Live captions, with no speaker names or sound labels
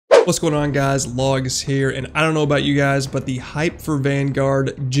What's going on, guys? Logs here, and I don't know about you guys, but the hype for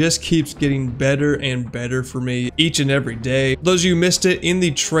Vanguard just keeps getting better and better for me each and every day. Those of you who missed it, in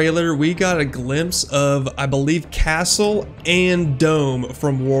the trailer we got a glimpse of, I believe, Castle and Dome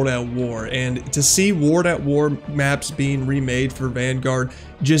from World at War, and to see World at War maps being remade for Vanguard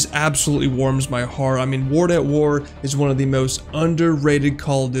just absolutely warms my heart. I mean, World at War is one of the most underrated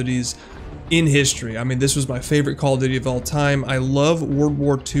Call of Duties in history. I mean, this was my favorite Call of Duty of all time. I love World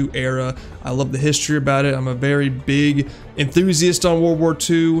War II era. I love the history about it. I'm a very big enthusiast on World War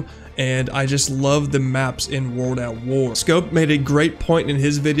II, and I just love the maps in World at War. Scope made a great point in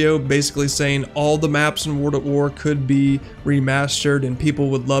his video, basically saying all the maps in World at War could be remastered and people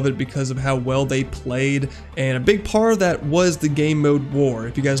would love it because of how well they played, and a big part of that was the game mode War.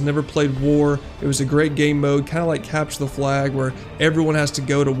 If you guys never played War, it was a great game mode, kind of like Capture the Flag, where everyone has to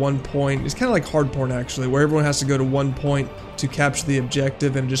go to one point. It's kind of like Hardpoint actually, where everyone has to go to one point to capture the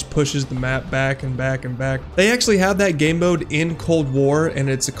objective and just pushes the map back and back and back. They actually have that game mode in Cold War, and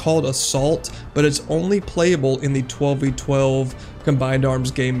it's called Assault, but it's only playable in the 12v12 Combined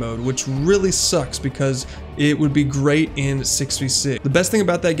Arms game mode, which really sucks because it would be great in 6v6. The best thing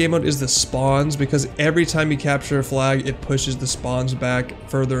about that game mode is the spawns, because every time you capture a flag, it pushes the spawns back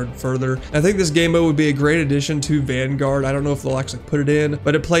further and further. I think this game mode would be a great addition to Vanguard. I don't know if they'll actually put it in,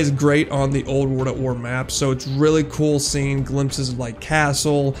 but it plays great on the old World at War maps, so it's really cool seeing glimpses of like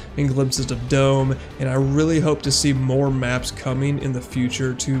Castle and glimpses of Dome, and I really hope to see more maps coming in the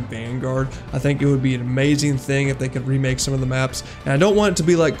future to Vanguard. I think it would be an amazing thing if they could remake some of the maps, and I don't want it to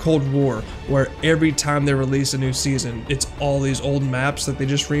be like Cold War, where every time they release a new season, it's all these old maps that they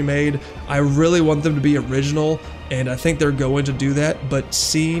just remade. I really want them to be original, and I think they're going to do that, but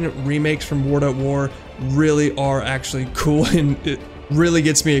seeing remakes from World at War really are actually cool, and it really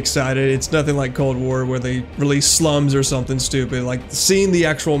gets me excited. It's nothing like Cold War where they release slums or something stupid. Like, seeing the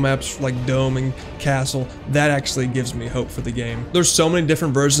actual maps like Dome and Castle, that actually gives me hope for the game. There's so many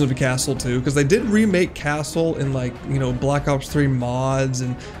different versions of Castle too, because they did remake Castle in, like, you know, Black Ops 3 mods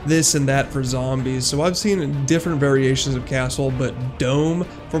and this and that for zombies. So I've seen different variations of Castle, but Dome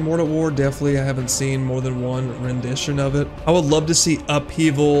from World at War, definitely I haven't seen more than one rendition of it. I would love to see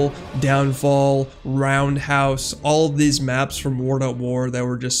Upheaval, Downfall, Roundhouse, all of these maps from World at War that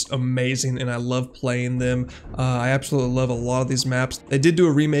were just amazing, and I love playing them. I absolutely love a lot of these maps. They did do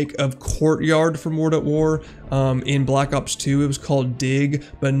a remake of Courtyard from World at War in Black Ops 2. It was called Dig,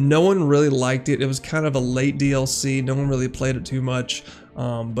 but no one really liked it. It was kind of a late DLC. No one really played it too much.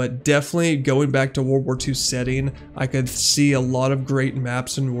 But definitely going back to World War II setting, I could see a lot of great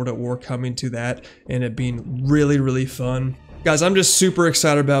maps in World at War coming to that, and it being really, really fun. Guys, I'm just super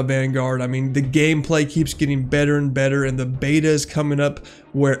excited about Vanguard. I mean, the gameplay keeps getting better and better, and the beta is coming up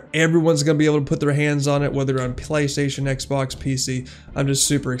where everyone's going to be able to put their hands on it, whether on PlayStation, Xbox, PC. I'm just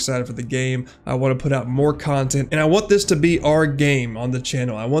super excited for the game. I want to put out more content, and I want this to be our game on the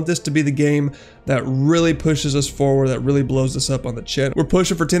channel. I want this to be the game that really pushes us forward, that really blows us up on the channel. We're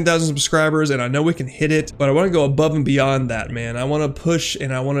pushing for 10,000 subscribers, and I know we can hit it, but I want to go above and beyond that, man. I want to push,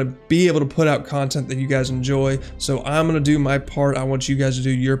 and I want to be able to put out content that you guys enjoy, so I'm going to do my part. I want you guys to do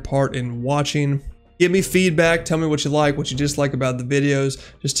your part in watching. Give me feedback, tell me what you like, what you dislike about the videos.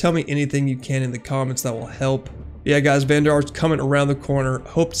 Just tell me anything you can in the comments, that will help. Yeah, guys, Vanguard's coming around the corner.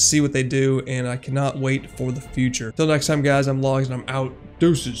 Hope to see what they do, and I cannot wait for the future. Till next time, guys, I'm Logs, and I'm out.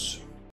 Deuces.